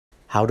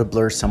How to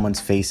blur someone's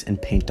face in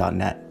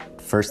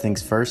paint.net. First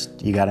things first,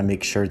 you gotta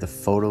make sure the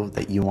photo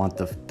that you want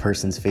the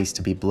person's face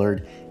to be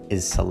blurred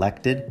is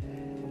selected.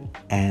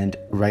 And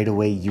right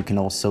away, you can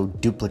also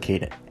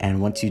duplicate it.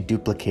 And once you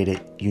duplicate it,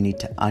 you need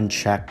to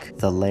uncheck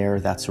the layer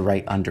that's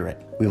right under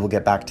it. We will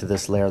get back to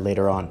this layer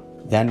later on.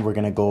 Then we're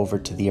gonna go over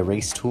to the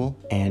erase tool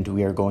and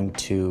we are going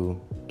to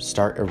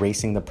start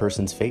erasing the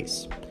person's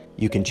face.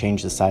 You can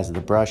change the size of the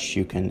brush.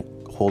 You can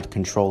hold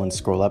Control and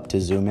scroll up to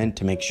zoom in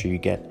to make sure you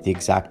get the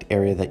exact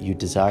area that you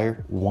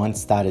desire.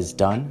 Once that is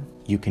done,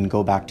 you can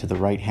go back to the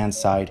right-hand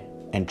side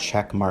and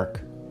check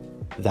mark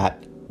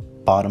that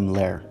bottom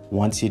layer.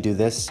 Once you do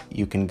this,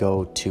 you can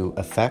go to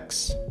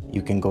Effects,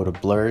 you can go to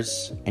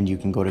Blurs, and you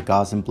can go to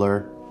Gaussian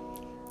Blur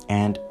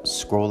and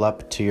scroll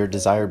up to your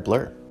desired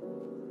blur.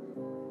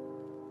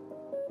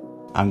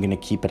 I'm gonna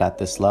keep it at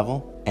this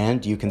level,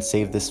 and you can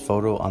save this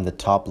photo on the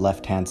top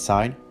left-hand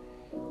side.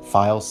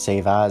 File,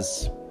 Save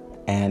As,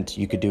 and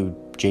you could do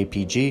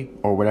JPG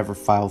or whatever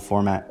file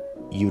format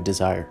you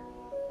desire.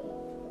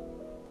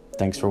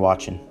 Thanks for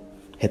watching.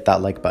 Hit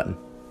that like button.